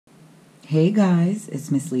Hey guys, it's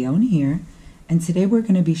Miss Leone here, and today we're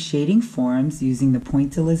going to be shading forms using the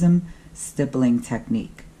Pointillism stippling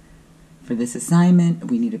technique. For this assignment,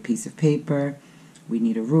 we need a piece of paper, we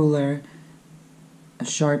need a ruler, a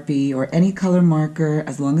Sharpie, or any color marker,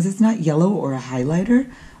 as long as it's not yellow or a highlighter,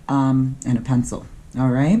 and a pencil.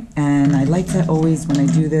 Alright, and I like to always, when I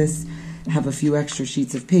do this, have a few extra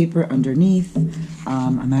sheets of paper underneath.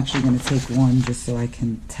 I'm actually going to take one just so I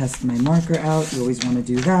can test my marker out. You always want to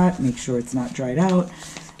do that. Make sure it's not dried out.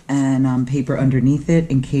 And paper underneath it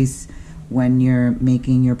in case when you're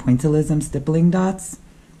making your pointillism stippling dots,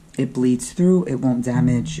 it bleeds through. It won't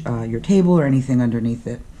damage your table or anything underneath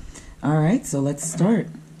it. Alright, so let's start.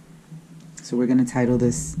 So we're going to title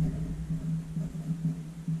this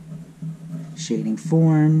Shading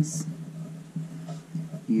Forms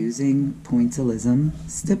using Pointillism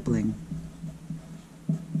stippling.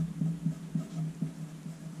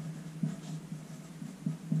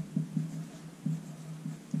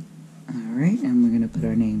 Alright, and we're going to put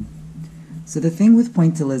our name. So the thing with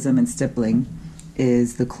Pointillism and stippling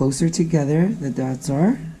is the closer together the dots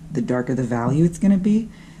are, the darker the value it's going to be,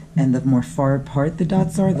 and the more far apart the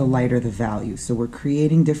dots are, the lighter the value. So we're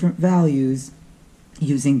creating different values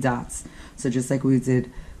using dots. So just like we did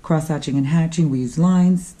cross-hatching and hatching, we use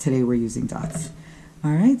lines. Today we're using dots.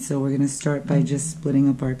 Alright, so we're going to start by just splitting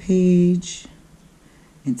up our page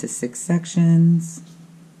into 6 sections.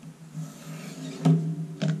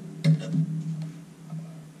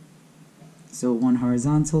 So 1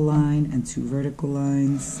 horizontal line and 2 vertical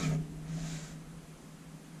lines.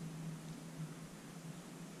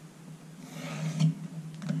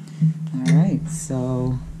 Alright,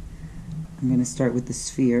 so I'm going to start with the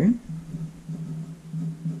sphere.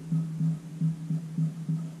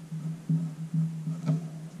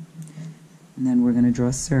 And then we're going to draw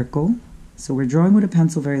a circle. So we're drawing with a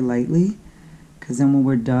pencil very lightly, because then when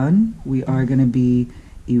we're done, we are going to be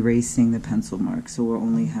erasing the pencil mark, so we'll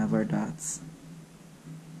only have our dots.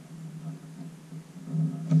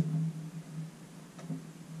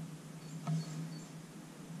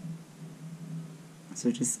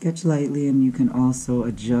 So just sketch lightly, and you can also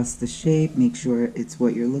adjust the shape, make sure it's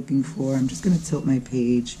what you're looking for. I'm just going to tilt my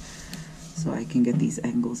page so I can get these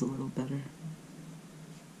angles a little better.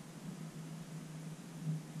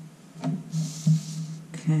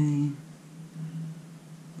 Okay.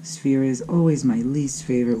 Sphere is always my least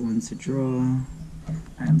favorite one to draw.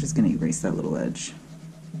 I'm just going to erase that little edge.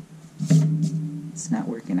 It's not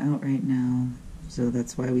working out right now, so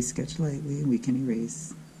that's why we sketch lightly. We can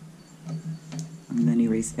erase. And then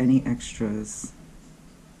erase any extras,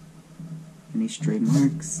 any stray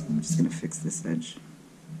marks. I'm just going to fix this edge.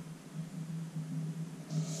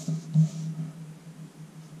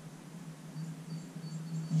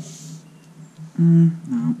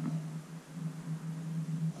 No.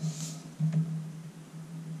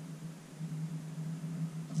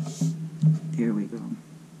 There we go.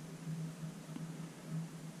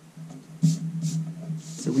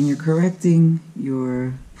 So when you're correcting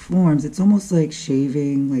your forms, it's almost like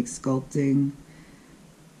shaving, like sculpting.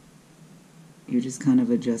 You're just kind of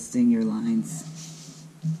adjusting your lines.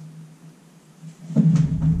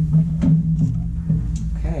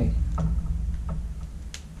 Okay.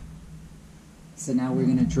 So now we're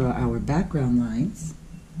going to draw our background lines.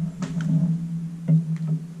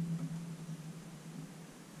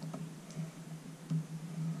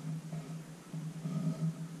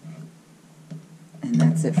 And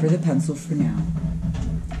that's it for the pencil for now.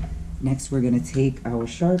 Next we're going to take our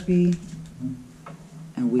Sharpie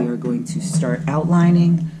and we are going to start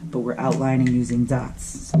outlining, but we're outlining using dots.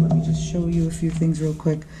 So let me just show you a few things real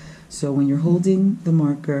quick. So when you're holding the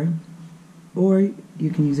marker, or you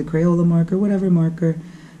can use a Crayola marker, whatever marker,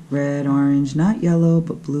 red, orange, not yellow,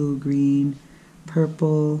 but blue, green,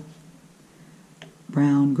 purple,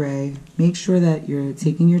 brown, gray. Make sure that you're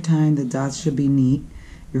taking your time. The dots should be neat.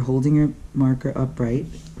 You're holding your marker upright,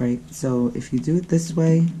 right? So if you do it this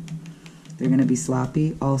way, they're going to be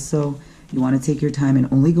sloppy. Also, you want to take your time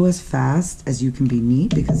and only go as fast as you can be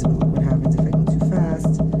neat, because look what happens if I go too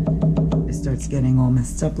fast. It starts getting all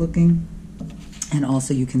messed up looking. And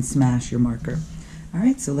also you can smash your marker.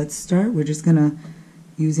 Alright, so let's start. We're just going to,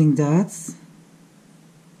 using dots,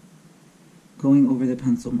 going over the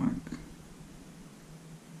pencil mark.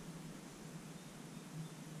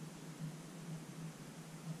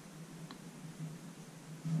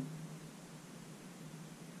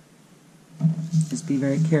 Just be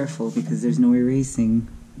very careful because there's no erasing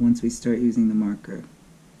once we start using the marker.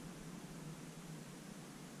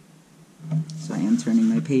 So I am turning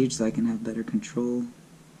my page so I can have better control.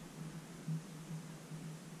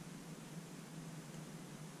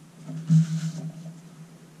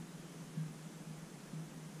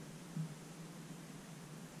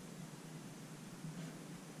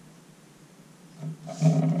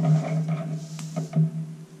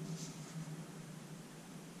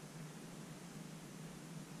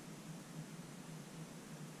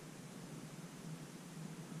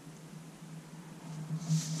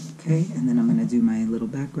 Okay, and then I'm going to do my little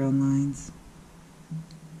background lines.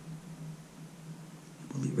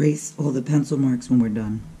 We'll erase all the pencil marks when we're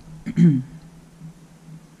done.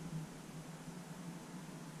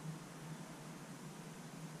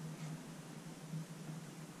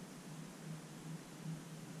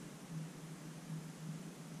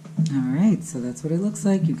 Alright, so that's what it looks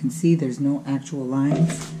like. You can see there's no actual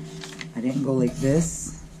lines. I didn't go like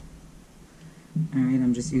this. Alright,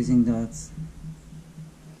 I'm just using dots.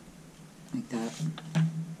 Like that.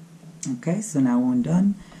 Okay, so now when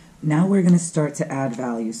done, now we're going to start to add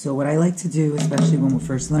value. So what I like to do, especially when we're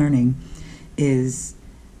first learning, is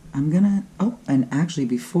I'm going to, oh, and actually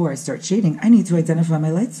before I start shading, I need to identify my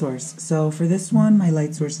light source. So for this one, my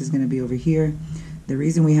light source is going to be over here. The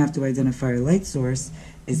reason we have to identify our light source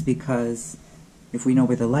is because if we know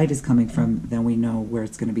where the light is coming from, then we know where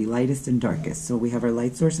it's going to be lightest and darkest. So we have our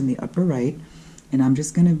light source in the upper right, and I'm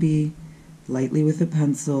just going to be lightly with a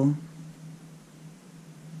pencil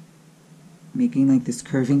making like this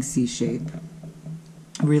curving C shape.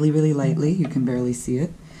 Really, really lightly. You can barely see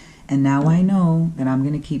it. And now I know that I'm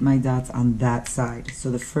going to keep my dots on that side.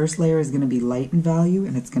 So the first layer is going to be light in value,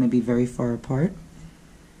 and it's going to be very far apart.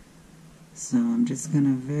 So I'm just going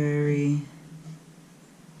to very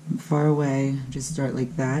far away, just start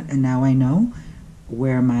like that, and now I know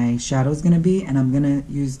where my shadow is going to be, and I'm going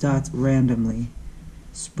to use dots randomly,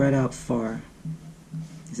 spread out far.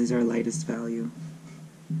 This is our lightest value.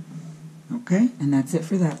 Okay, and that's it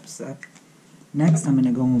for that step. Next, I'm going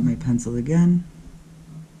to go in with my pencil again,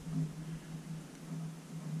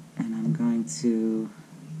 and I'm going to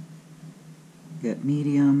get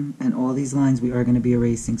medium, and all these lines we are going to be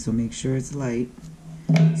erasing, so make sure it's light,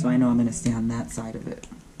 so I know I'm going to stay on that side of it.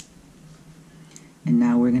 And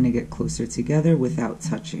now we're going to get closer together without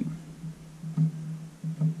touching.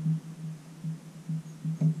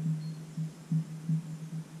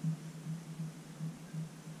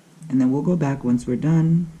 And then we'll go back once we're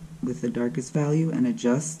done with the darkest value and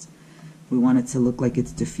adjust. We want it to look like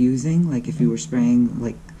it's diffusing, like if you were spraying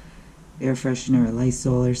like air freshener or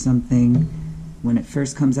Lysol or something. When it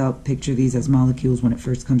first comes out, picture these as molecules. When it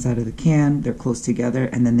first comes out of the can, they're close together,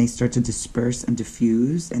 and then they start to disperse and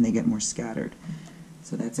diffuse, and they get more scattered.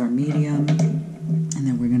 So that's our medium, and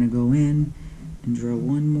then we're going to go in and draw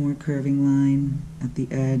one more curving line at the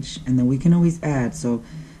edge, and then we can always add. So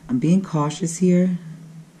I'm being cautious here,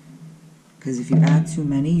 because if you add too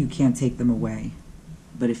many, you can't take them away.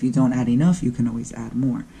 But if you don't add enough, you can always add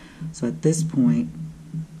more. So at this point,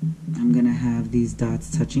 I'm going to have these dots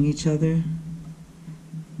touching each other,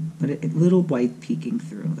 but a little white peeking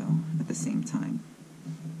through, though, at the same time.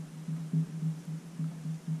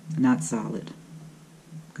 Not solid,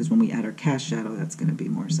 because when we add our cast shadow, that's going to be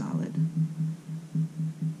more solid.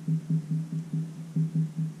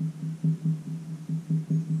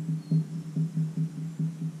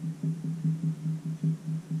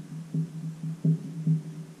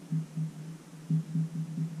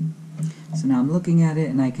 So now I'm looking at it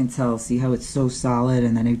and I can tell, see how it's so solid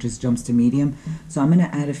and then it just jumps to medium. So I'm going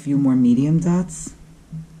to add a few more medium dots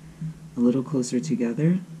a little closer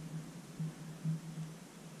together,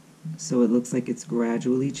 so it looks like it's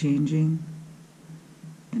gradually changing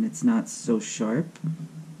and it's not so sharp.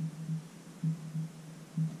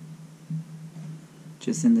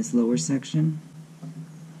 Just in this lower section.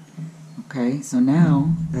 Okay, so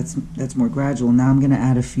now that's more gradual. Now I'm going to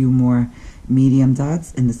add a few more medium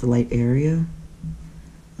dots in this light area,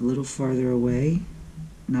 a little farther away,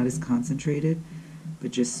 not as concentrated,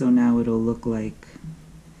 but just so now it'll look like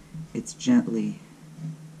it's gently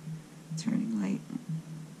turning light.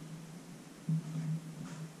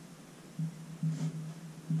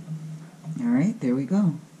 Alright, there we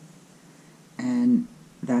go. And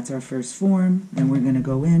that's our first form. Then we're going to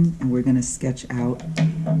go in and we're going to sketch out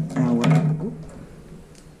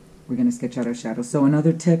our shadow. So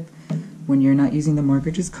another tip, when you're not using the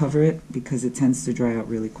marker, just cover it because it tends to dry out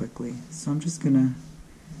really quickly. So I'm just going to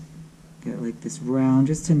get like this round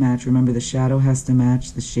just to match. Remember, the shadow has to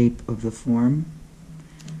match the shape of the form.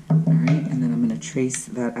 Alright, and then I'm going to trace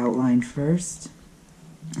that outline first,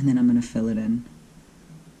 and then I'm going to fill it in.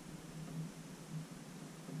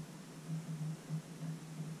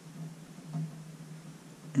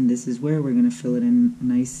 And this is where we're going to fill it in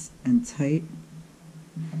nice and tight.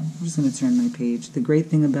 I'm just going to turn my page. The great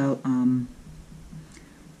thing about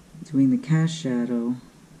doing the cast shadow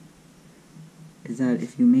is that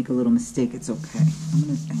if you make a little mistake, it's okay. I'm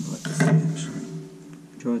going to angle it this way, actually.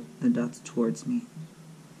 Draw the dots towards me.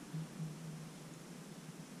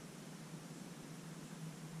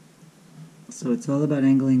 So it's all about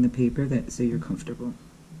angling the paper so you're comfortable.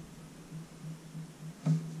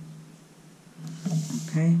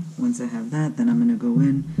 Okay, once I have that, then I'm going to go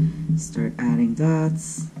in, start adding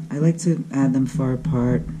dots. I like to add them far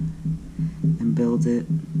apart and build it.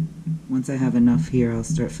 Once I have enough here, I'll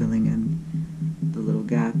start filling in the little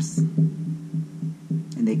gaps.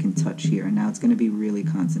 And they can touch here. And now it's going to be really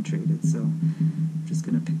concentrated, so I'm just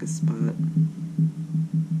going to pick a spot.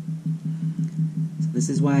 So this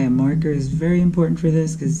is why a marker is very important for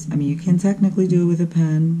this, because, I mean, you can technically do it with a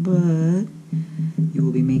pen, but you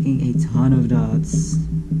will be making a ton of dots.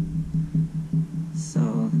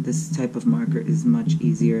 So this type of marker is much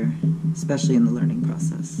easier, especially in the learning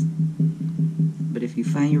process. But if you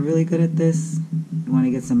find you're really good at this, you want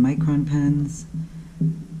to get some micron pens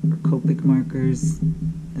or Copic markers,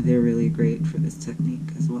 they're really great for this technique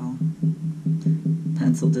as well.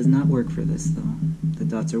 Pencil does not work for this though. The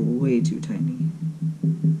dots are way too tiny.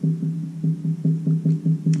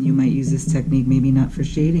 You might use this technique maybe not for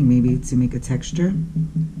shading, maybe to make a texture.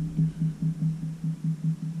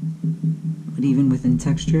 But even within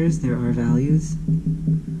textures, there are values.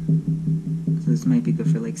 So this might be good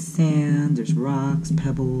for like sand, there's rocks,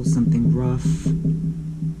 pebbles, something rough,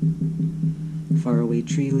 faraway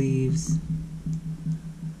tree leaves.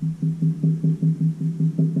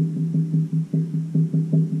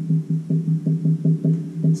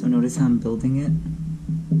 So notice how I'm building it.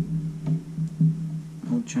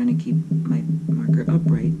 I'm trying to keep my marker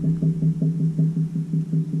upright.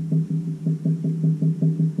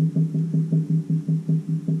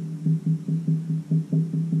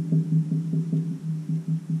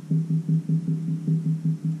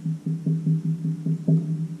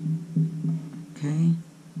 Okay.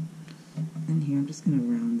 And here I'm just going to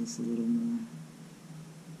round this a little more.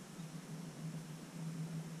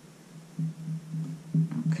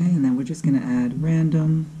 Okay, and then we're just going to add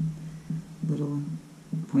random little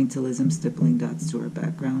pointillism stippling dots to our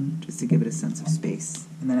background just to give it a sense of space.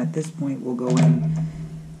 And then at this point we'll go in.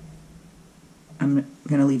 I'm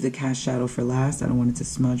going to leave the cast shadow for last. I don't want it to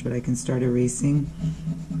smudge, but I can start erasing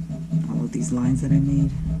all of these lines that I made.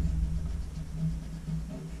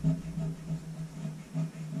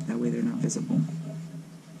 That way they're not visible.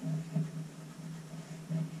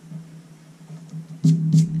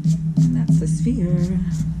 And that's the sphere.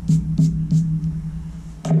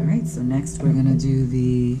 Alright, so next we're going to do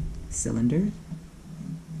the cylinder.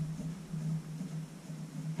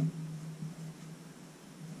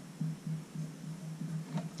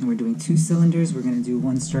 And we're doing two cylinders. We're going to do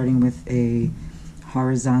one starting with a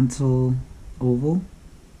horizontal oval.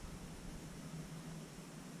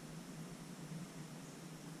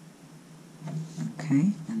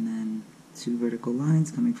 Okay, and then two vertical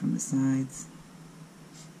lines coming from the sides.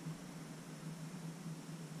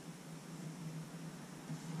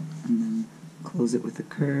 And then close it with a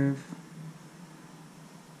curve.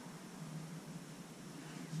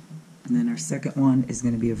 And then our second one is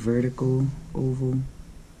going to be a vertical oval.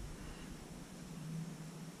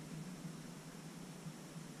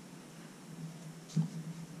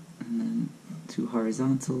 And then two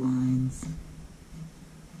horizontal lines.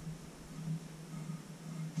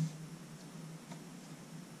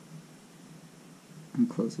 And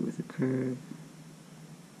close it with a curve.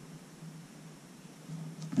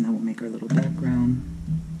 And that will make our little background.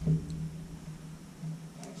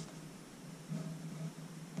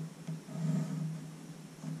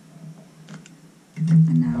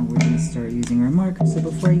 And now we're going to start using our marker. So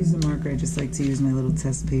before I use the marker, I just like to use my little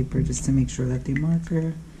test paper just to make sure that the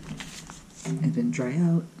marker didn't dry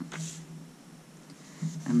out.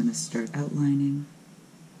 I'm going to start outlining.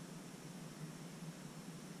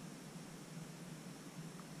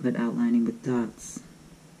 But outlining with dots.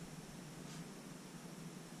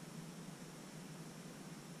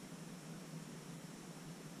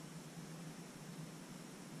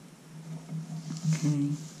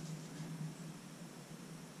 Okay.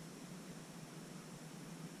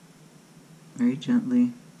 Very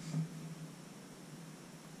gently.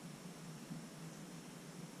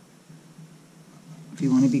 If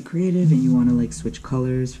you want to be creative and you want to like switch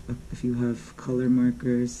colors, if you have color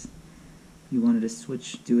markers, you wanted to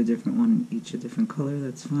switch, do a different one, each a different color,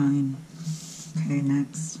 that's fine. Okay,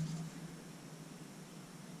 next.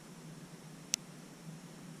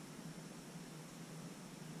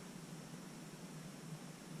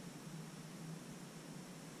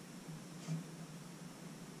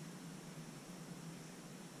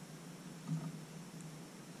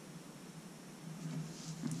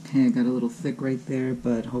 Okay, I got a little thick right there,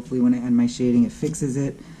 but hopefully when I add my shading it fixes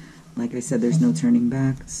it. Like I said, there's no turning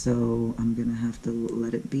back, so I'm going to have to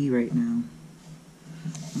let it be right now.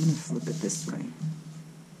 I'm going to flip it this way.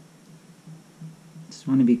 Just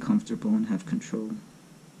want to be comfortable and have control.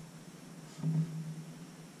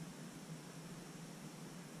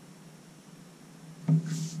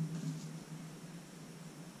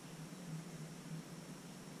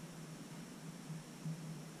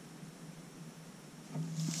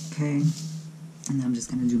 Okay, and then I'm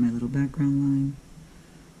just going to do my little background line.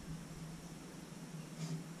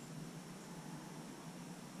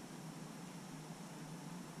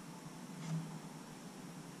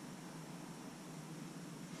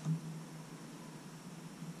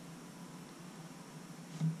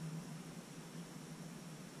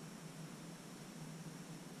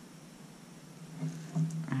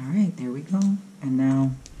 Alright, there we go. And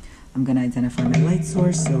now I'm going to identify my light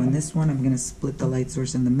source. So in this one, I'm going to split the light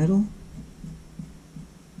source in the middle.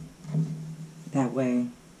 That way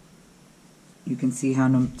you can see how,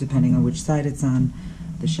 depending on which side it's on,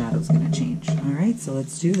 the shadow's going to change. Alright, so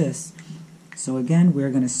let's do this. So again, we're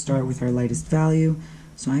going to start with our lightest value.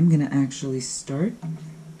 So I'm going to actually start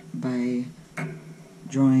by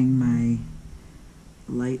drawing my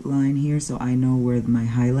light line here, so I know where my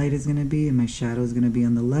highlight is going to be and my shadow is going to be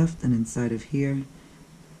on the left and inside of here.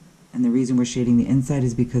 And the reason we're shading the inside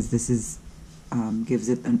is because this is gives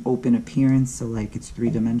it an open appearance, so like it's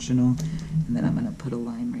three-dimensional. And then I'm going to put a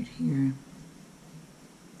line right here,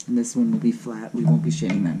 and this one will be flat. We won't be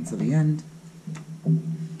shading that until the end.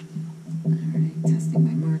 Alright, testing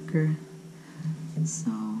my marker.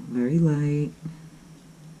 So very light.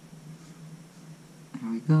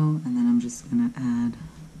 There we go, and then I'm just going to add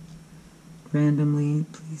randomly.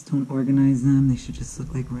 Please don't organize them, they should just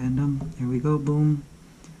look like random. There we go, boom.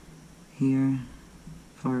 Here,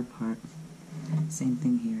 far apart. Same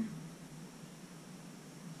thing here.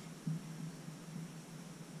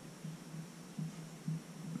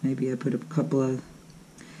 Maybe I put a couple of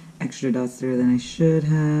extra dots there than I should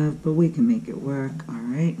have, but we can make it work.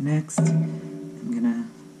 Alright, next, I'm going to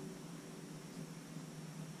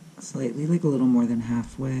slightly, like a little more than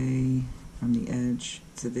halfway from the edge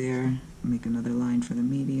to there, make another line for the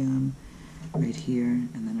medium right here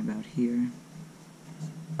and then about here,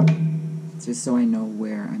 just so I know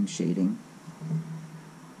where I'm shading.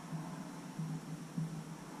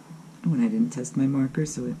 When I didn't test my marker,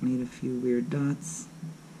 so it made a few weird dots.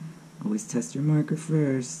 Always test your marker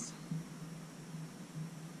first.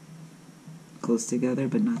 Close together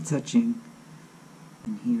but not touching.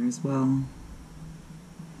 And here as well.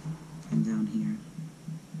 And down here.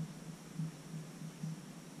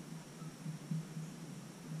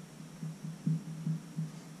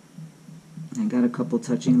 I got a couple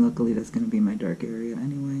touching, luckily that's going to be my dark area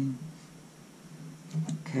anyway.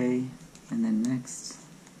 Okay, and then next,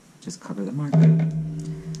 just cover the marker.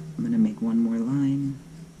 I'm going to make one more line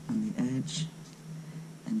on the edge,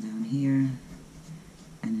 and down here,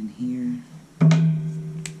 and in here.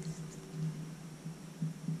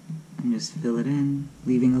 And just fill it in,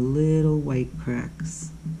 leaving a little white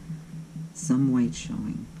cracks. Some white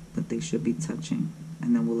showing, but they should be touching,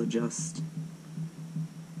 and then we'll adjust.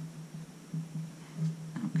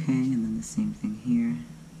 Okay, and then the same thing here.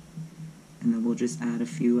 And then we'll just add a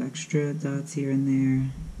few extra dots here and there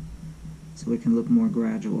so it can look more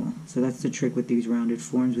gradual. So that's the trick with these rounded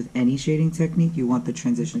forms. With any shading technique, you want the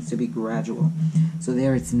transitions to be gradual. So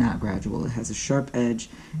there it's not gradual. It has a sharp edge.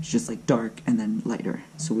 It's just like dark and then lighter.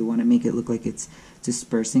 So we want to make it look like it's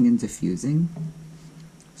dispersing and diffusing.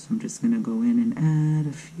 So I'm just going to go in and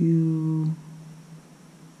add a few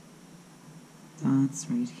dots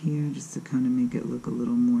right here just to kind of make it look a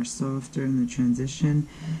little more softer in the transition.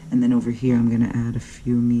 And then over here I'm going to add a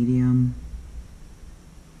few medium.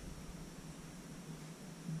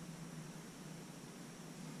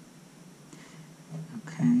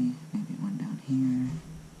 Okay, maybe one down here,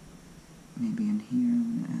 maybe in here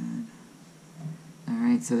I'm going to add.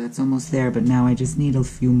 Alright, so that's almost there, but now I just need a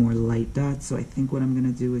few more light dots, so I think what I'm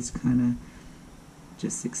going to do is kind of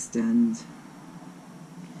just extend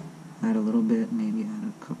that a little bit, maybe add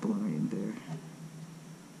a couple right there,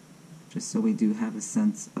 just so we do have a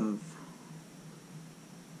sense of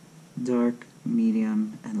dark,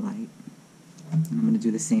 medium, and light. And I'm going to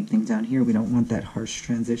do the same thing down here. We don't want that harsh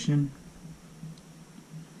transition.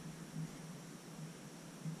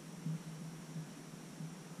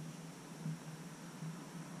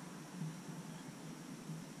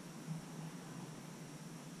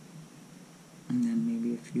 And then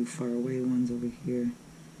maybe a few far away ones over here.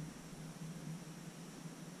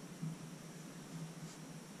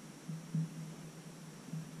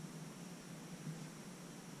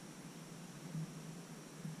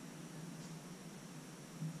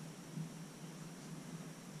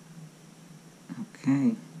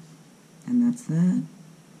 Okay, and that's that.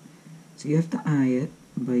 So you have to eye it,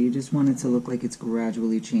 but you just want it to look like it's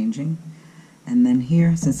gradually changing. And then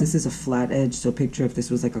here, since this is a flat edge, so picture if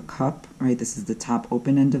this was like a cup, right? This is the top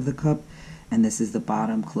open end of the cup, and this is the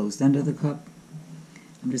bottom closed end of the cup.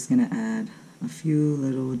 I'm just going to add a few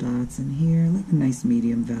little dots in here, like a nice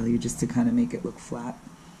medium value, just to kind of make it look flat.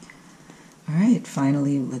 Alright,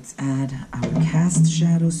 finally let's add our cast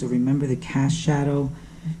shadow. So remember, the cast shadow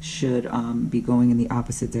should be going in the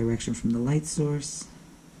opposite direction from the light source.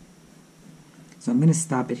 So I'm going to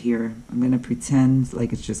stop it here. I'm going to pretend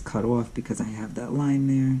like it's just cut off because I have that line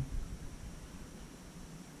there.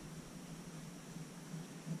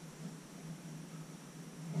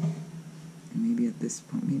 And maybe at this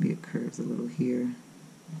point, maybe it curves a little here.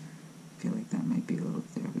 I feel like that might be a little,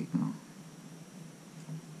 there we go.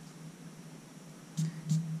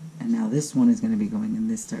 And now this one is going to be going in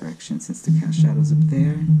this direction. Since the cast shadow's up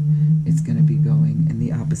there, it's going to be going in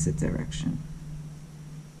the opposite direction.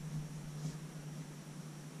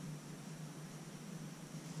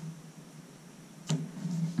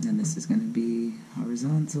 And this is going to be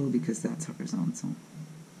horizontal because that's horizontal.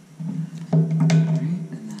 Alright,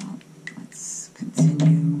 and now let's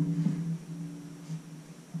continue.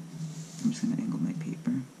 I'm just going to angle my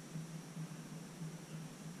paper.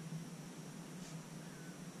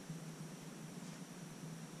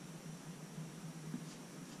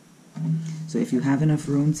 So if you have enough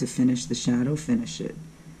room to finish the shadow, finish it.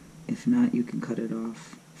 If not, you can cut it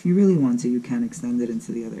off. If you really want to, you can extend it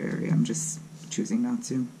into the other area. I'm just choosing not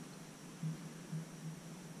to.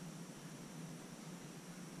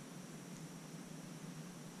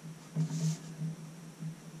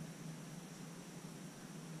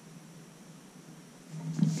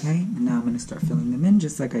 Okay, and now I'm going to start filling them in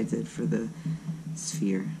just like I did for the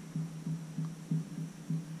sphere.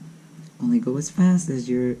 Only go as fast as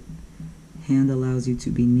your hand allows you to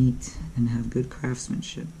be neat and have good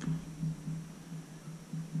craftsmanship.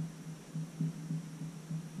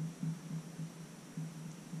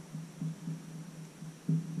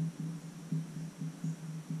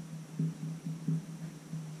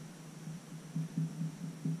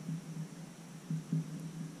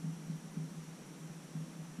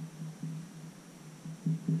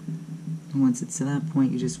 And once it's to that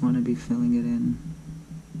point, you just want to be filling it in.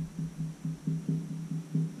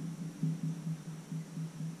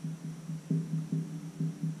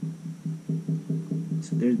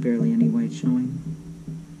 So there's barely any white showing.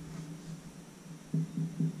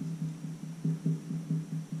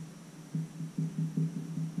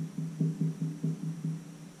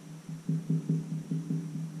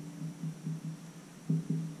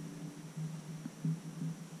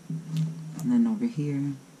 And then over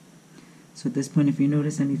here. So at this point, if you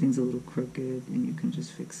notice anything's a little crooked, and you can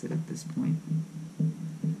just fix it at this point.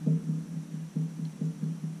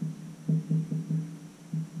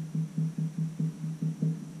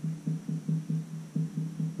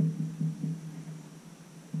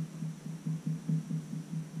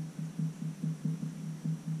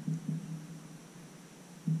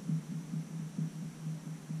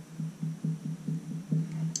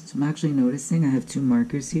 So I'm actually noticing I have two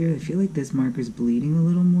markers here. I feel like this marker's bleeding a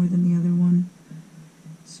little more than the other one.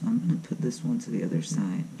 So I'm going to put this one to the other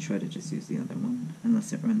side and try to just use the other one,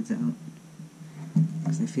 unless it runs out.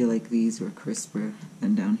 Because I feel like these were crisper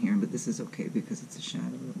than down here, but this is okay because it's a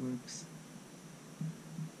shadow that works.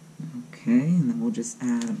 Okay, and then we'll just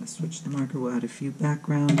add, I'm going to switch the marker, we'll add a few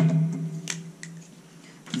background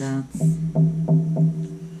dots.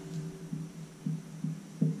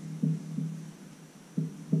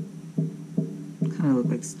 Kind of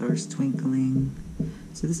look like stars twinkling.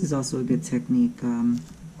 So this is also a good technique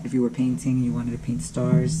if you were painting and you wanted to paint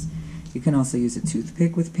stars. You can also use a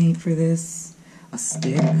toothpick with paint for this, a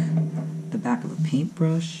stick, the back of a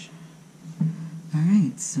paintbrush.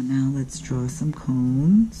 Alright, so now let's draw some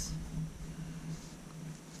cones.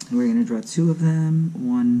 And we're going to draw two of them,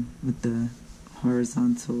 one with the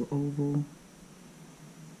horizontal oval.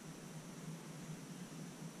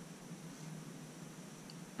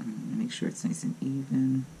 Make sure it's nice and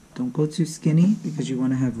even. Don't go too skinny because you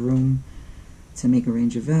want to have room to make a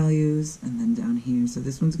range of values. And then down here, so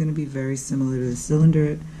this one's going to be very similar to the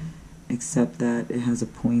cylinder, except that it has a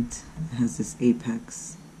point. It has this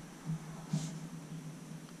apex.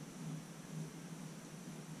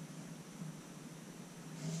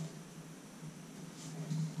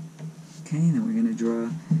 Okay, and then we're going to draw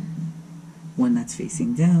one that's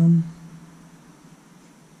facing down.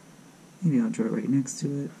 Maybe I'll draw it right next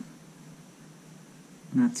to it.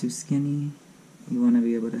 Not too skinny. You want to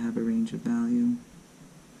be able to have a range of value.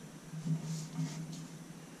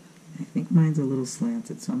 I think mine's a little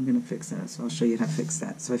slanted, so I'm going to fix that. So I'll show you how to fix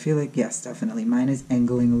that. So I feel like, yes, definitely. Mine is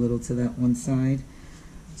angling a little to that one side.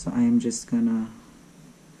 So I am just going to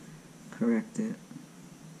correct it.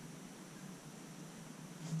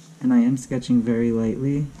 And I am sketching very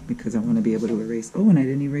lightly because I want to be able to erase. Oh, and I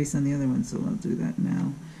didn't erase on the other one, so I'll do that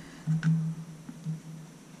now.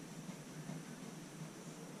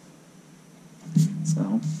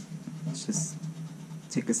 So Let's just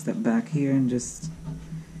take a step back here and just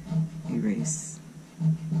erase.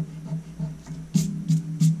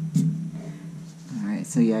 Alright,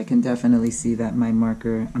 so yeah, I can definitely see that my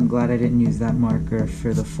marker, I'm glad I didn't use that marker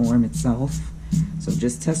for the form itself. So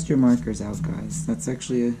just test your markers out, guys. That's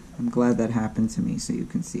actually, I'm glad that happened to me so you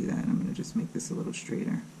can see that. I'm going to just make this a little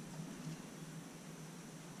straighter.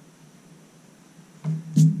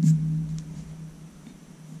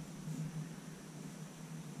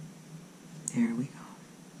 There we go.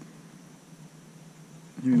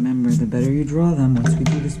 And remember, the better you draw them, once we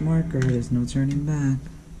do this marker, there's no turning back.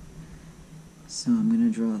 So I'm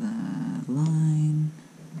going to draw that line.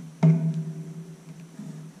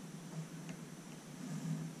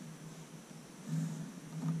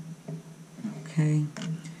 Okay.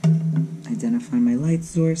 Identify my light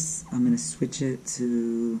source. I'm going to switch it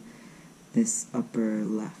to this upper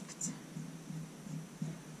left.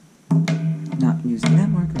 Not using that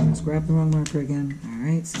marker, I just grabbed the wrong marker again.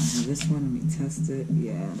 Alright, so I have this one, let me test it.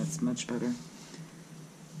 Yeah, that's much better.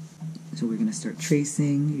 So we're going to start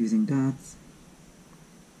tracing using dots.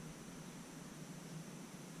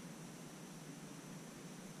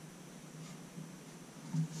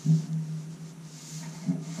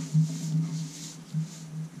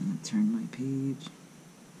 I'm going to turn my page.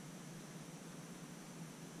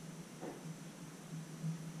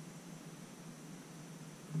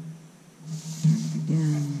 Turn it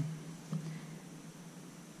again.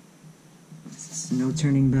 There's no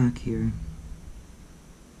turning back here.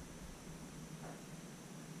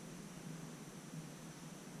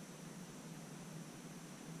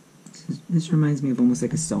 This reminds me of almost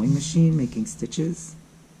like a sewing machine making stitches.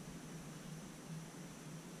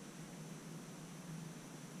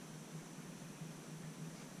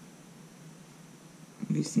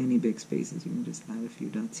 If you see any big spaces, you can just add a few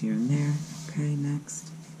dots here and there. Okay,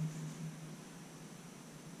 next.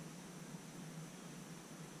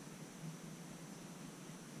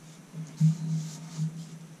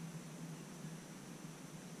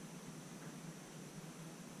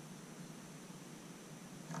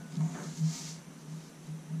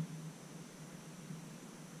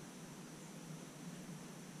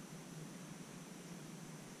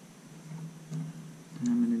 And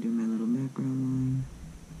I'm going to do my little background line.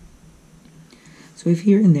 So if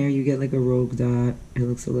here and there you get like a rogue dot, it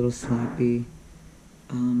looks a little sloppy,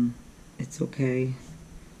 it's okay.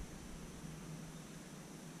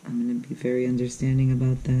 I'm going to be very understanding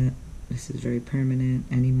about that. This is very permanent,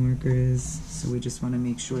 any marker is, so we just want to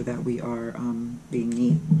make sure that we are being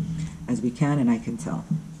neat as we can, and I can tell.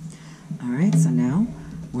 Alright, so now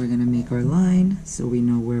we're going to make our line so we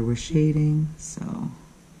know where we're shading. So I'm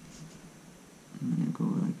going to go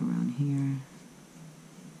like around here.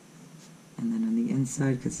 And then on the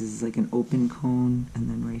inside, because this is like an open cone, and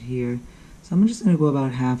then right here. So I'm just going to go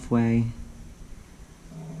about halfway,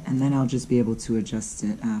 and then I'll just be able to adjust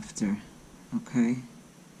it after. Okay?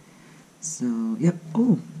 So, yep.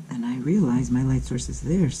 Oh, and I realized my light source is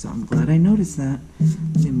there, so I'm glad I noticed that.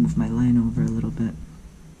 Let me move my line over a little bit.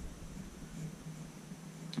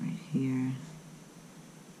 Right here.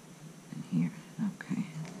 And here. Okay.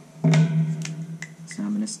 So I'm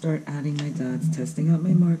going to start adding my dots, testing out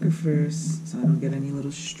my marker first, so I don't get any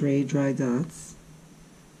little stray dry dots.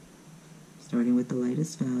 Starting with the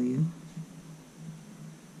lightest value.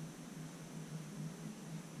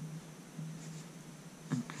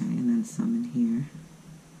 Okay, and then some in here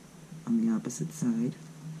on the opposite side.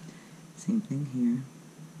 Same thing here.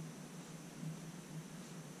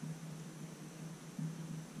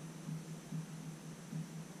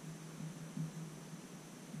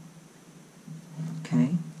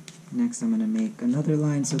 Okay, next I'm going to make another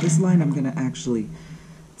line. So this line I'm going to actually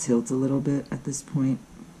tilt a little bit at this point.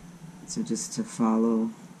 So just to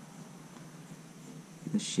follow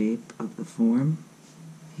the shape of the form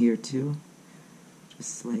here too,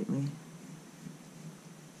 just slightly.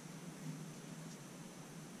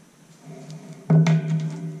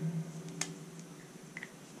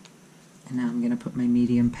 And now I'm going to put my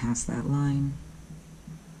medium past that line.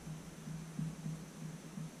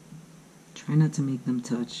 Try not to make them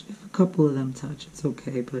touch. If a couple of them touch, it's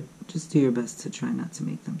okay, but just do your best to try not to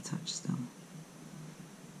make them touch still.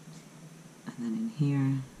 And then in here.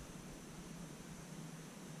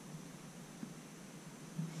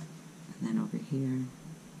 And then over here.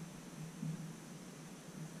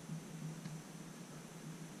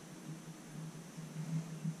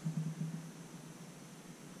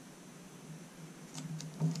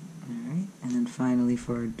 Alright, and then finally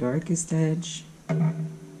for our darkest edge.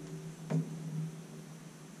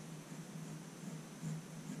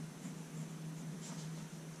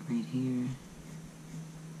 Right here,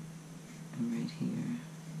 and right here.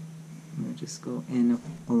 just go in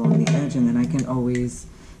along the edge, and then I can always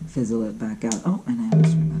fizzle it back out. Oh, and I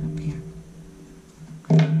almost forgot up here.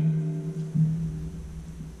 Okay.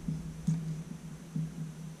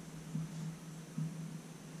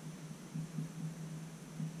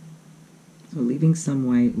 So leaving some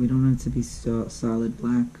white, we don't want it to be solid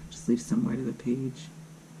black, just leave some white of the page.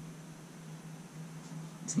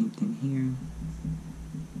 Same thing here.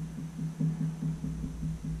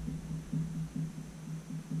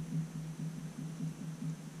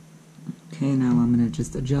 Okay, now I'm going to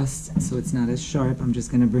just adjust so it's not as sharp. I'm just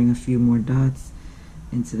going to bring a few more dots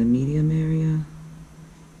into the medium area,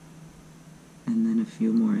 and then a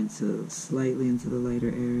few more slightly into the lighter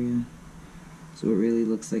area. So it really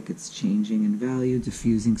looks like it's changing in value,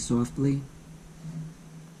 diffusing softly.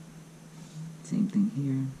 Same thing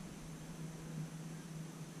here.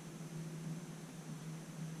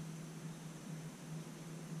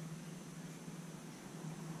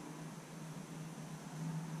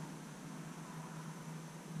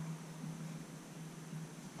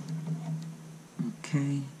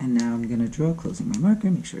 Okay, and now I'm going to draw, closing my marker,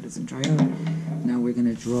 make sure it doesn't dry out. Now we're going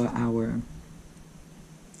to draw our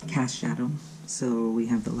cast shadow. So we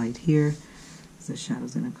have the light here, so the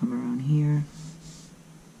shadow's going to come around here.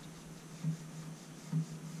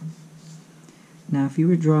 Now if you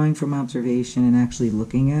were drawing from observation and actually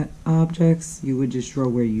looking at objects, you would just draw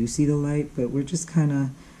where you see the light, but we're just kind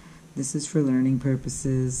of, this is for learning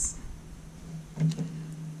purposes.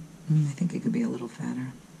 I think it could be a little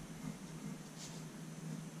fatter.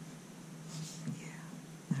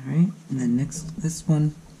 Alright, and then next, this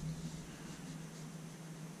one.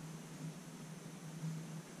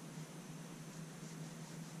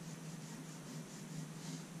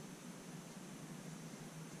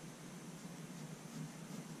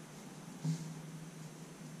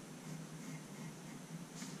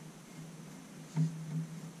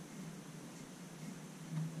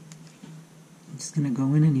 I'm just going to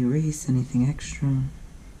go in and erase anything extra.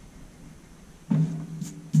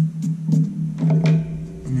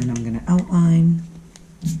 And then I'm going to outline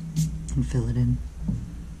and fill it in.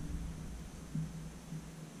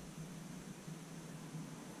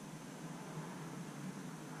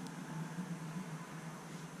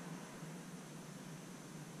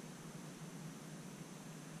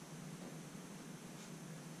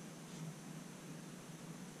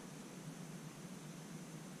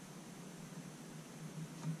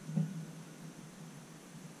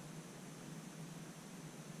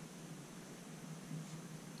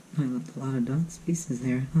 I left a lot of dot spaces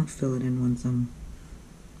there. I'll fill it in once I'm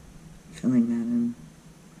filling that in.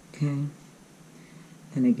 Okay.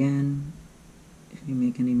 And again, if you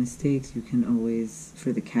make any mistakes, you can always,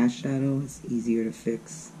 for the cast shadow, it's easier to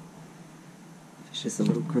fix if it's just a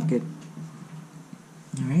little crooked.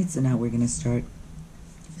 Alright, so now we're going to start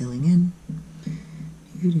filling in.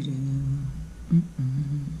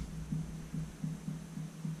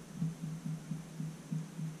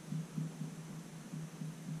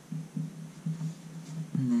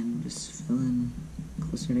 And then just fill in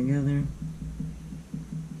closer together.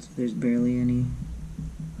 So there's barely any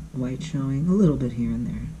white showing, a little bit here and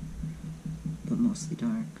there, but mostly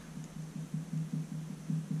dark.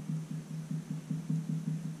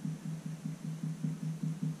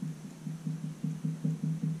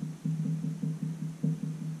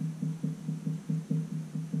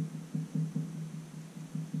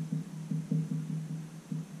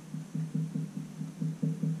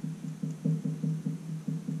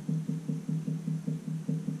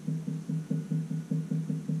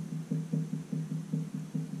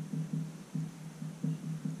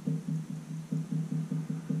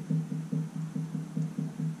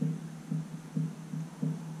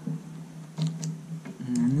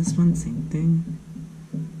 This one, same thing.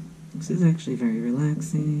 This is actually very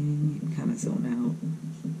relaxing. You can kind of zone out.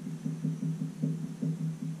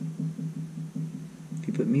 If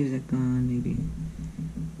you put music on, maybe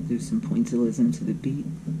do some pointillism to the beat.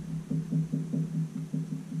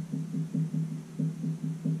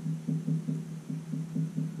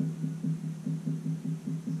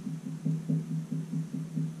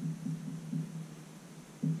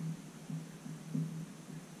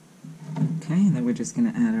 Okay, and then we're just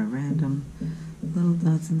going to add our random little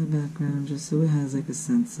dots in the background just so it has like a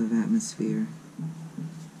sense of atmosphere.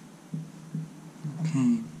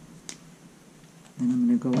 Okay, then I'm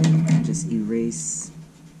going to go in and just erase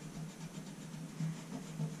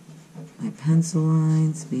my pencil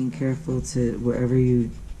lines, being careful to wherever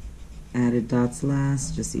you added dots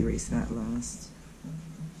last, just erase that last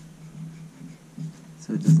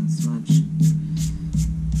so it doesn't smudge.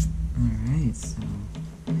 Alright, so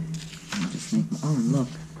oh, and look,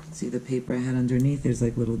 See the paper I had underneath? There's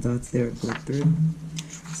like little dots there that go through.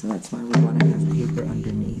 So that's why we want to have paper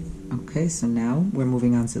underneath. Okay, so now we're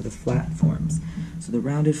moving on to the flat forms. So the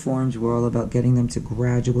rounded forms, we're all about getting them to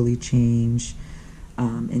gradually change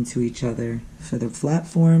into each other. For the flat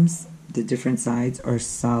forms, the different sides are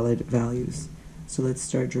solid values. So let's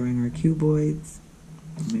start drawing our cuboids.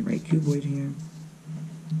 Let me write cuboid here.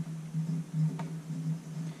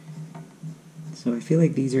 So I feel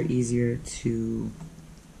like these are easier to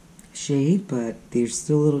shade, but they're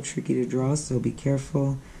still a little tricky to draw, so be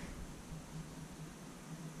careful.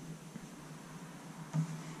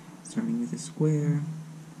 Starting with a square.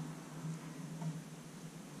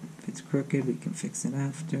 If it's crooked, we can fix it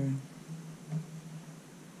after.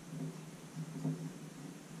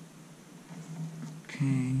 Okay,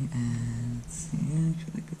 and let's see, I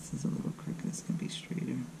feel like this is a little crooked, this can be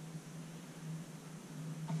straighter.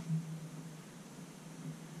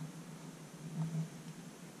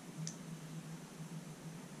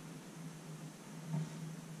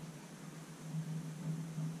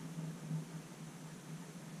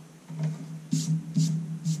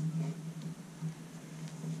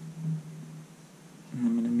 And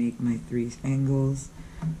I'm going to make my 3 angles,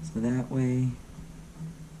 so that way,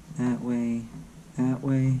 that way, that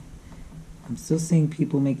way. I'm still seeing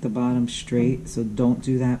people make the bottom straight, so don't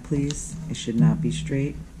do that, please. It should not be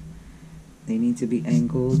straight. They need to be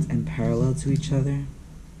angled and parallel to each other.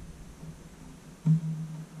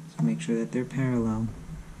 So make sure that they're parallel,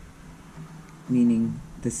 meaning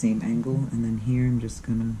the same angle. And then here I'm just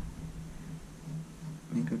going to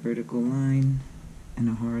make a vertical line and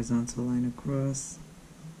a horizontal line across.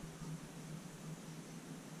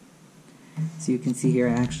 So you can see here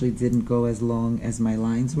I actually didn't go as long as my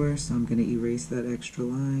lines were, so I'm going to erase that extra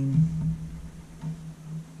line.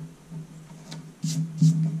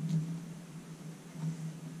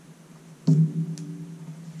 Let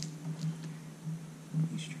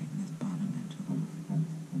me straighten this bottom edge a little.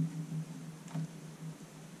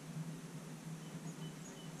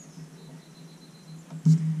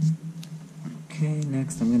 Okay,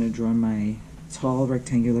 next I'm going to draw my tall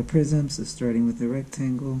rectangular prism, so starting with the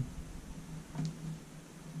rectangle.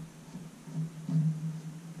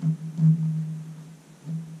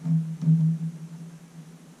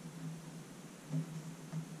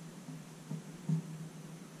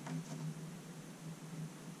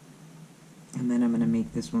 And then I'm going to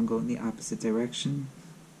make this one go in the opposite direction.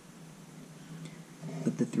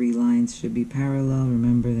 But the 3 lines should be parallel.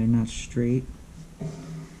 Remember, they're not straight.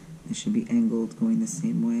 They should be angled going the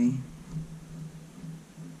same way.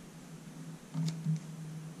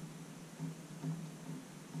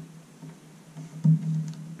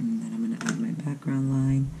 And then I'm going to add my background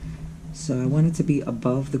line. So I want it to be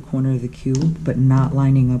above the corner of the cube, but not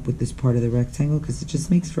lining up with this part of the rectangle, because it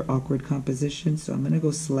just makes for awkward composition. So I'm going to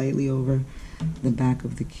go slightly over the back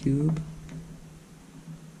of the cube.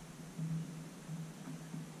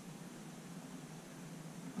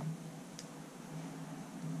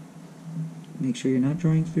 Make sure you're not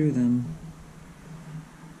drawing through them.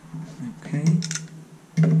 Okay.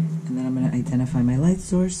 And then I'm going to identify my light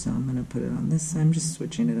source, so I'm going to put it on this side. I'm just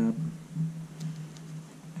switching it up.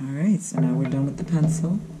 Alright, so now we're done with the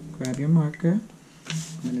pencil. Grab your marker.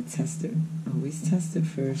 I'm going to test it. Always test it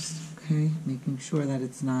first, okay? Making sure that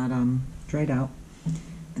it's not dried out.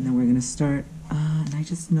 And then we're going to start, and I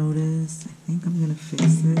just noticed, I think I'm going to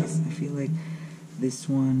fix this. I feel like this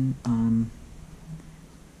one, let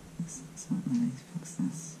me fix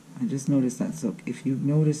this. I just noticed that, so if you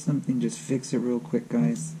notice something, just fix it real quick,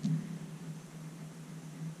 guys.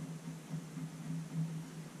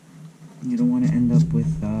 You don't want to end up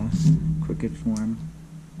with crooked form.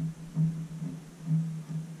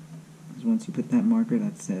 Because once you put that marker,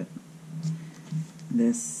 that's it.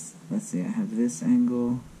 This, let's see, I have this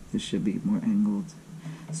angle. This should be more angled.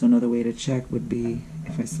 So another way to check would be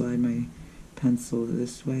if I slide my pencil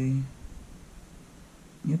this way.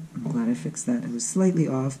 Yep, I'm glad I fixed that. It was slightly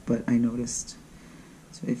off, but I noticed.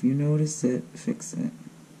 So if you notice it, fix it.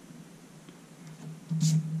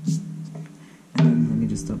 And then let me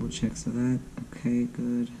just double check so that, okay,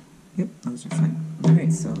 good. Yep, those are fine.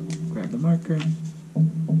 Alright, so grab the marker.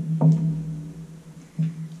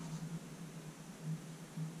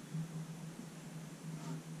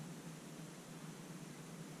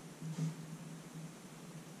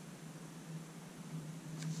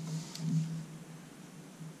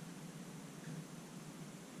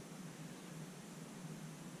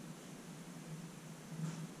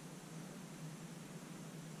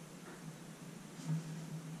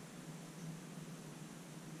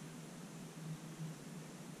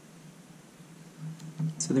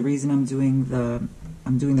 So the reason I'm doing the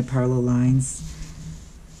parallel lines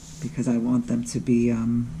because I want them to be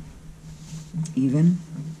even.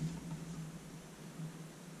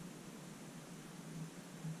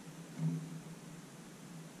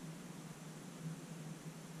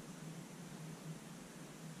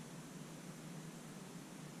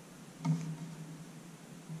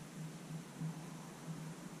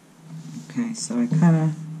 Okay, so I kind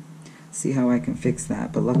of see how I can fix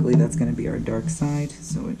that, but luckily that's going to be our dark side,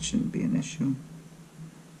 so it shouldn't be an issue.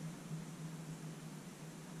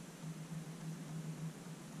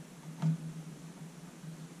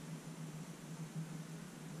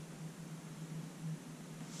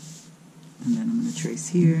 And then I'm going to trace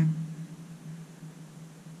here.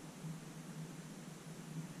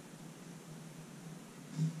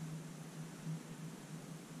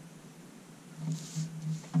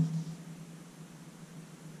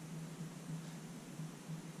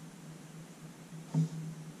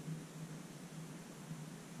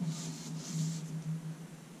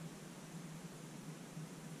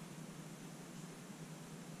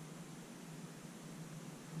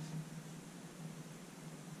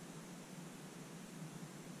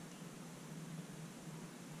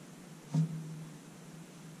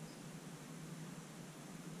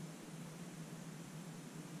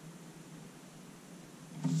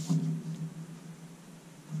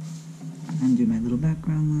 And do my little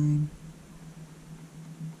background line.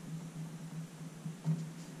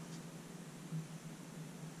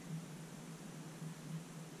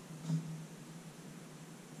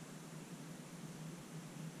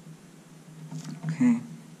 Okay.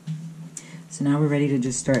 So now we're ready to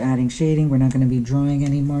just start adding shading. We're not going to be drawing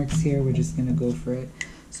any marks here. We're just going to go for it.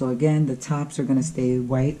 So again, the tops are going to stay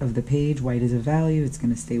white of the page. White is a value. It's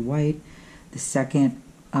going to stay white. The second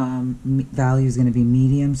value is going to be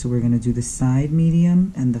medium, so we're going to do the side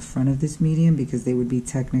medium and the front of this medium because they would be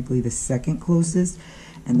technically the second closest,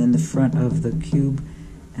 and then the front of the cube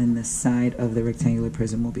and the side of the rectangular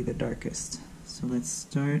prism will be the darkest. So let's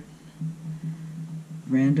start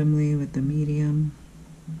randomly with the medium.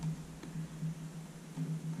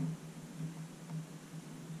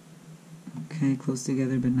 Okay, close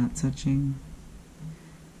together but not touching.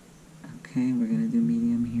 Okay, we're going to do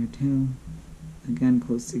medium here too. Again,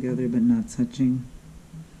 close together but not touching,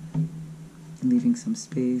 leaving some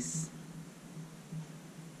space.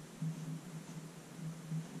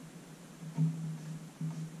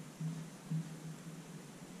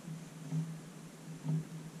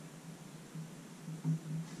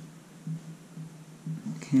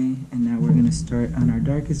 Okay, and now we're going to start on our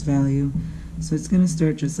darkest value. So it's going to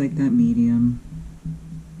start just like that medium.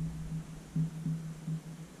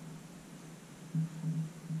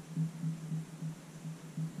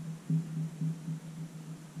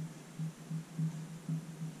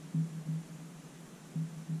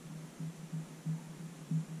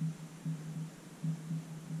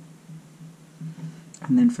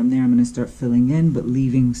 And then from there I'm going to start filling in, but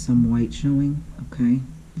leaving some white showing, okay?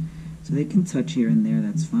 So they can touch here and there,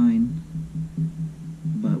 that's fine.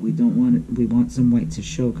 But we don't want it, we want some white to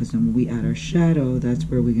show, because when we add our shadow, that's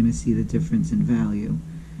where we're going to see the difference in value.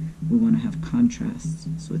 We want to have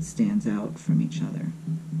contrast, so it stands out from each other.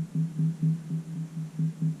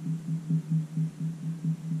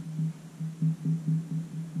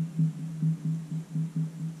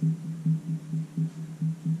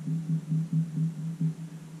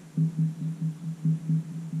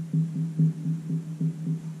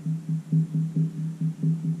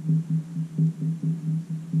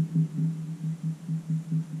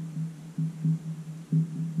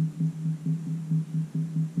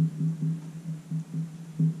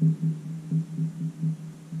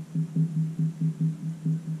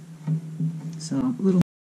 So a little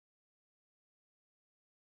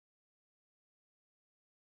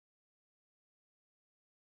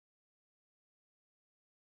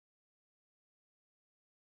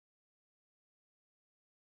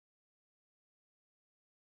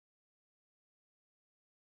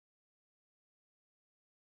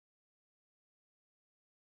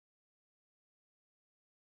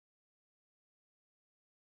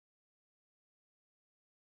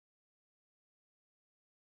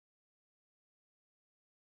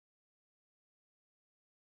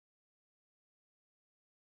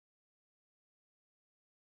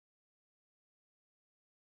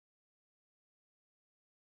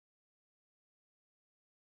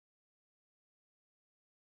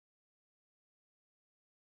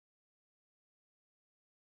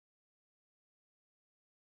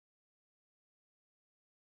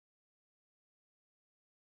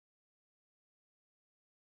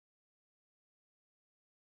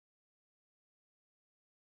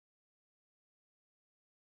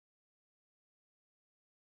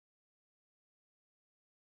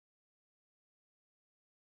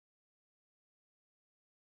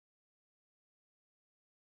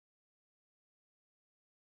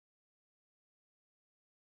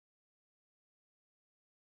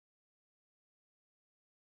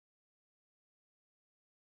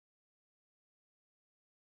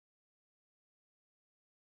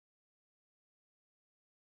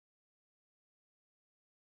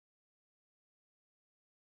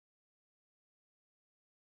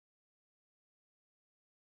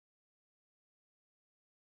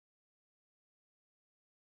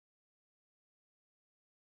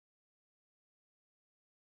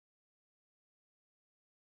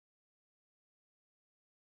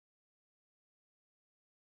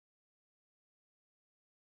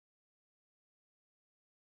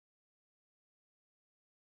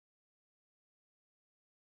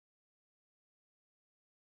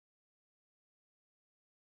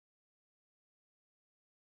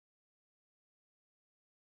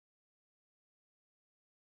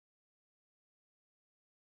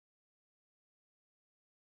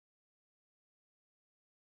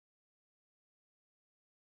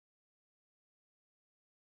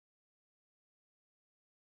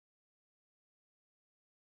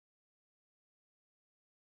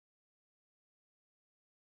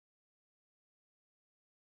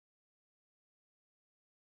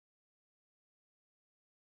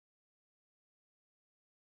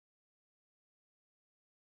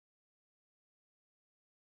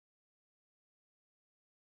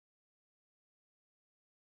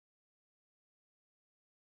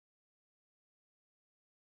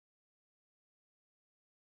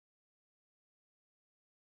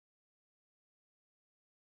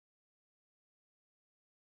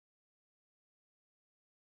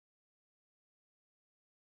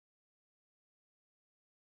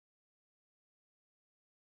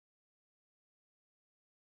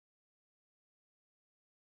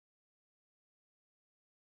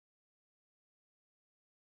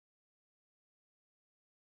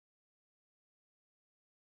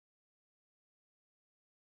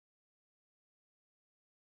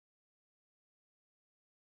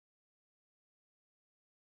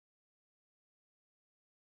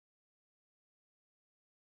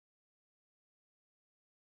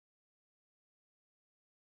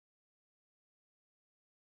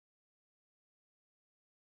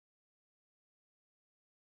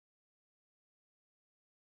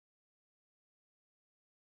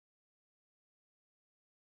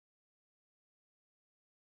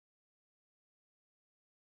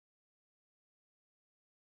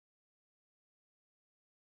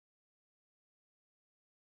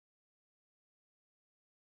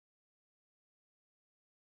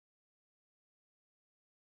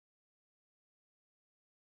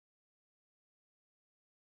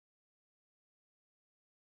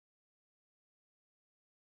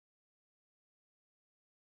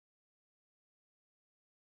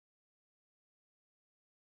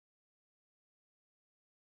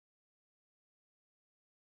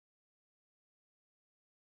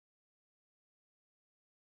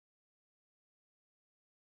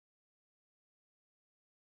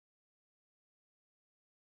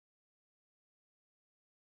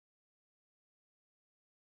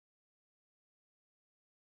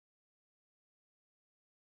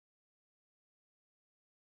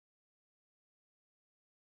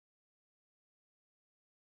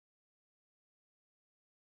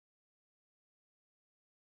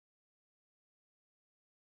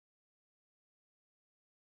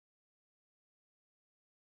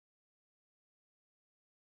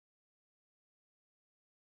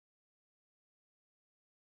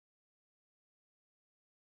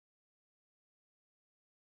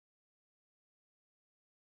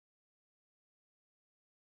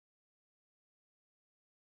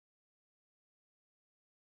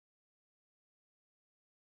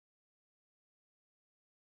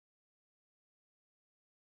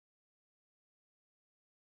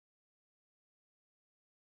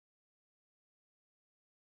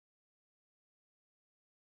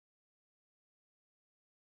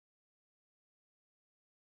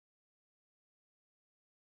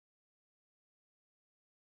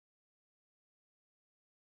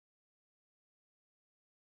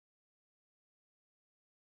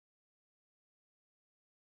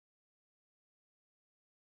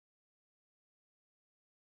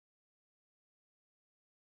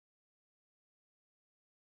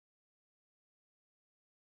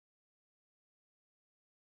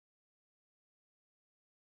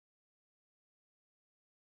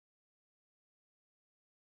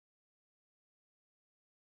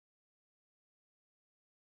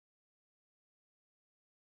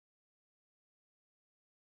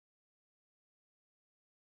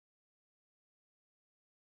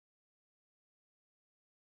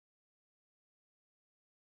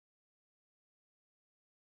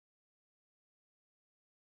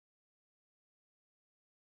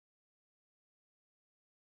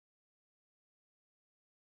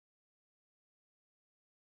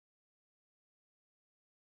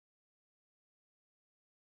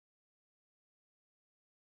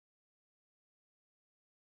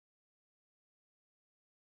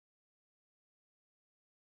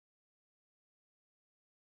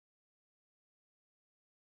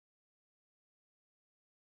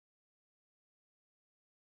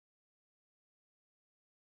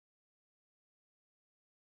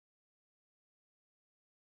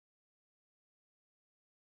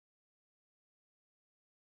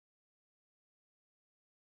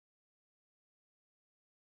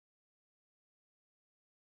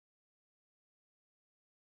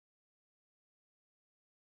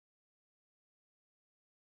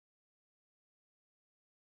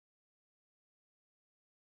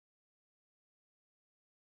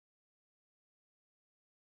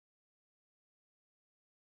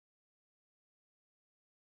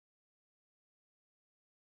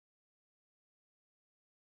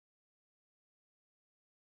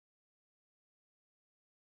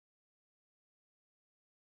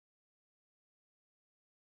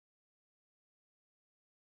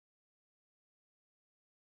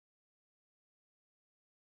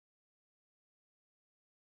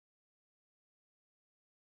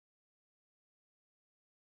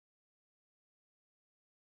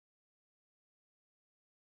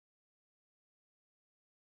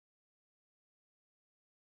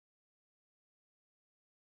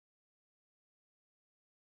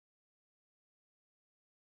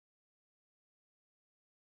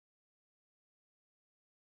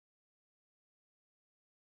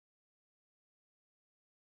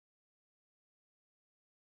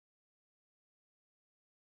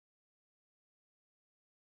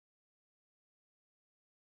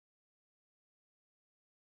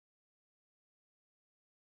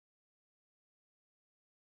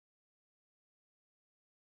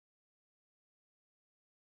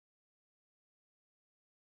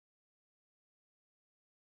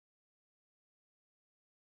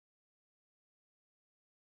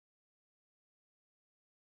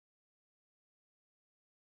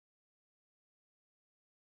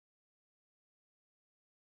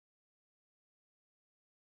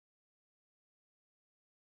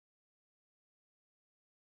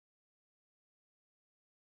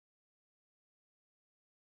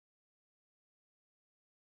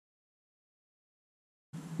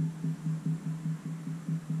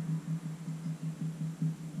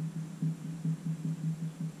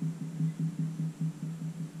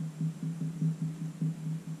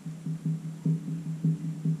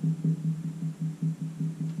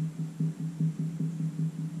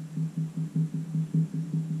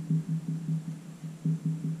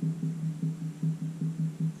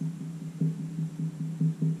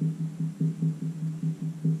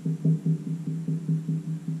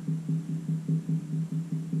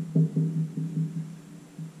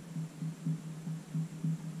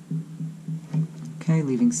Okay,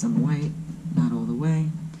 leaving some white, not all the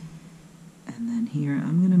way. And then here,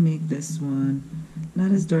 I'm going to make this one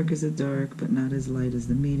not as dark as the dark, but not as light as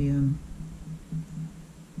the medium.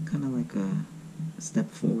 Kind of like a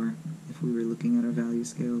step 4 if we were looking at our value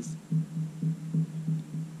scales.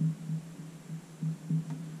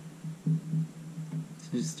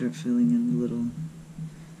 So just start filling in the little,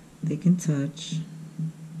 they can touch.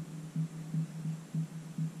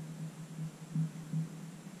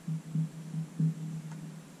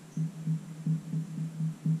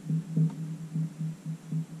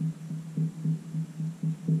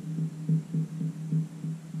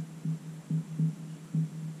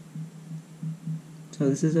 So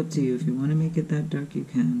this is up to you. If you want to make it that dark, you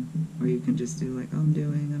can. Or you can just do like I'm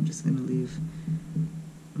doing. I'm just going to leave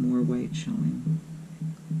more white showing.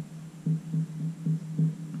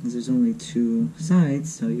 Because there's only 2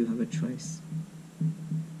 sides, so you have a choice.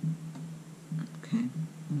 Okay,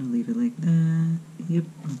 I'm going to leave it like that. Yep,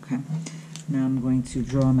 okay. Now I'm going to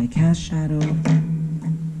draw my cast shadow.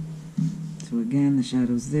 So again, the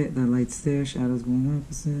shadow's there, the light's there, shadow's going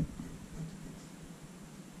opposite.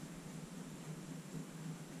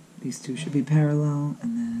 These two should be parallel,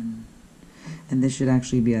 and this should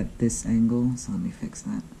actually be at this angle, so let me fix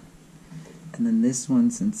that. And then this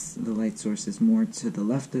one, since the light source is more to the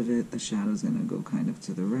left of it, the shadow's going to go kind of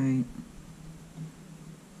to the right.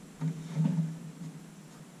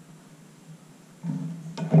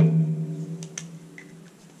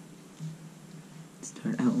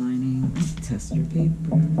 Start outlining. Test your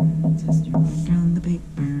paper. Test your work on the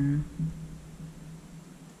paper.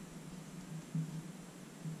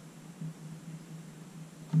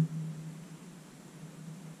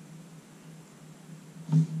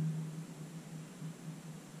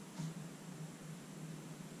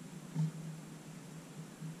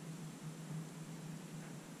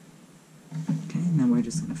 We're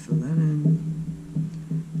just going to fill that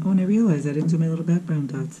in. Oh, and I realized I didn't do my little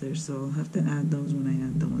background dots there, so I'll have to add those when I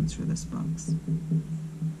add the ones for this box.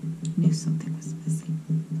 I knew something was missing.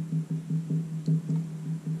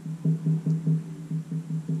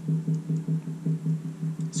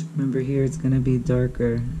 So remember here it's going to be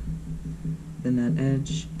darker than that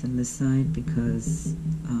edge, than this side, because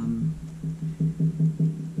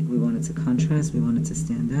we want it to contrast, we want it to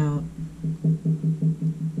stand out.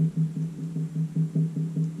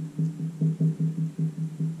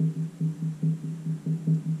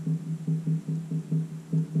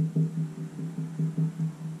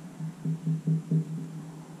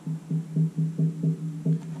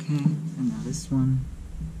 One.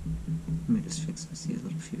 Let me just fix and see a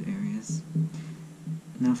little few areas.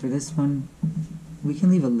 Now for this one, we can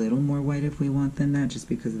leave a little more white if we want than that, just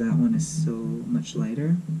because that one is so much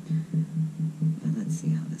lighter. And let's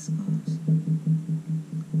see how this goes.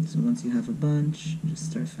 So once you have a bunch, just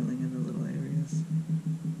start filling in the little areas.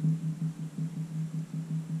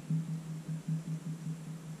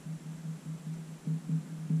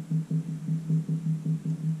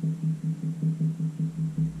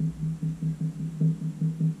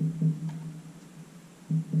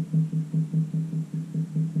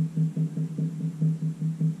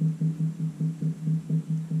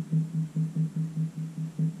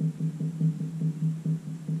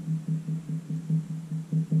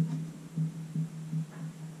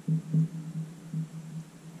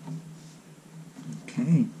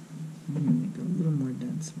 Okay, I'm going to make it a little more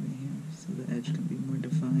dense right here so the edge can be more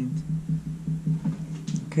defined.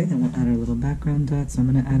 Okay, then we'll add our little background dots. So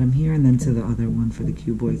I'm going to add them here and then to the other one for the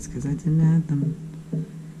cuboids because I didn't add them.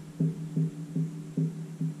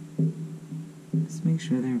 Just make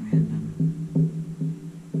sure they're random.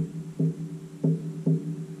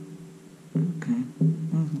 Okay,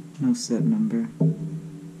 no set number.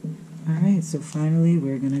 Alright, so finally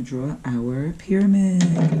we're going to draw our pyramid.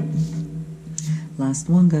 Last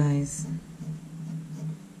one, guys.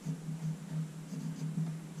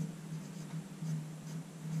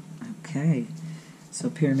 Okay, so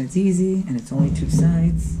pyramid's easy and it's only 2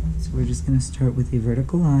 sides. So we're just going to start with a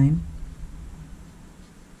vertical line.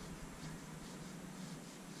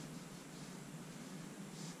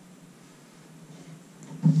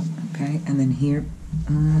 Okay, and then here,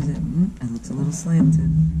 it looks a little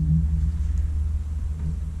slanted.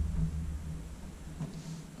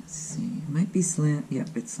 Let's see, it might be slant. Yep,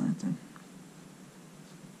 it's slanted.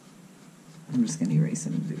 I'm just going to erase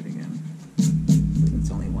it and do it again.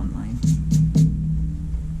 It's only one line.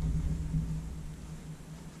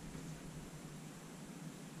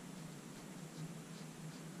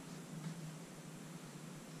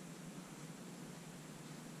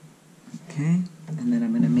 Okay, and then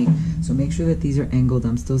I'm going to make sure that these are angled.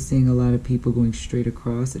 I'm still seeing a lot of people going straight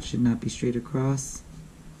across. It should not be straight across.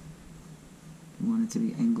 We want it to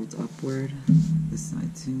be angled upward, this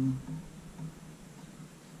side too.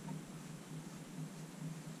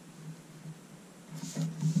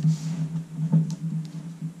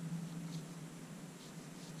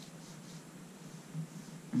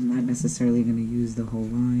 I'm not necessarily going to use the whole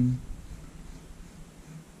line.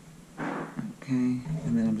 Okay,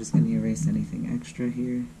 and then I'm just going to erase anything extra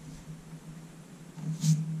here.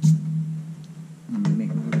 I'm going to make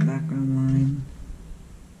a little background line.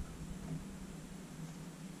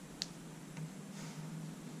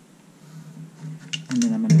 And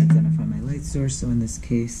then I'm going to identify my light source, so in this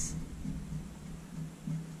case,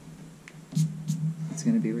 it's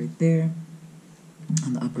going to be right there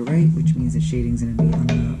on the upper right, which means the shading's going to be on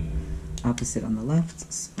the opposite on the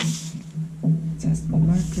left. So test my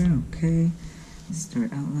marker, okay.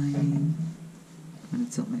 Start outlining. I'm going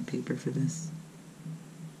to tilt my paper for this.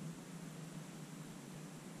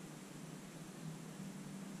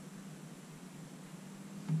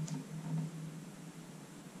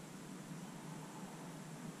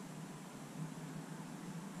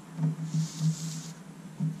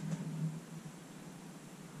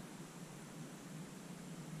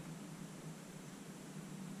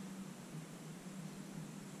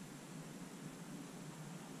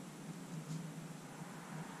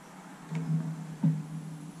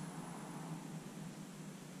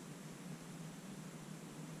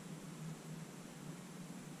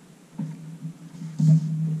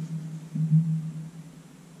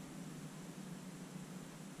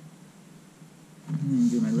 And then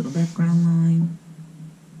do my little background line.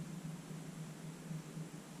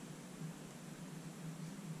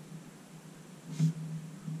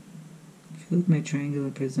 I feel like my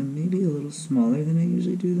triangular prism may be a little smaller than I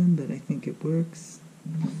usually do them, but I think it works.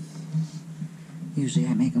 Usually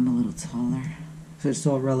I make them a little taller. So it's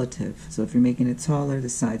all relative. So if you're making it taller, the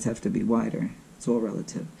sides have to be wider. It's all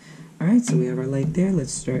relative. Alright, so we have our light there.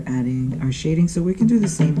 Let's start adding our shading. So we can do the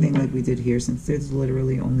same thing like we did here, since there's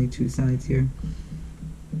literally only two sides here.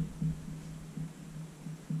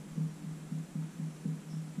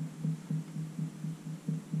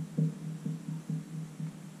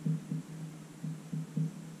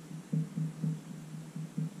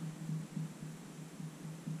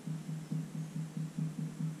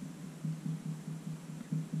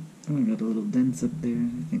 Oh, I got a little dents up there.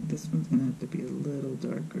 I think this one's going to have to be a little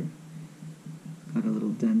darker. Got a little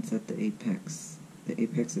dent at the apex. The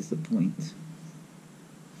apex is the point.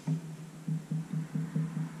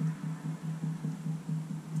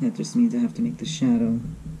 That just means I have to make the shadow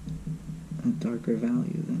a darker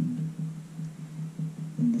value than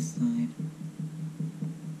this side.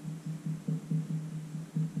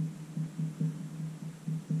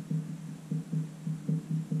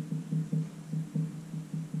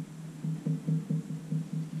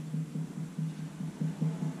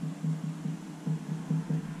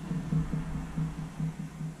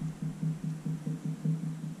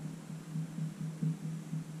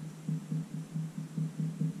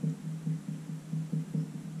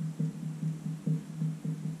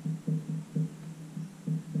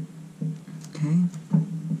 Okay.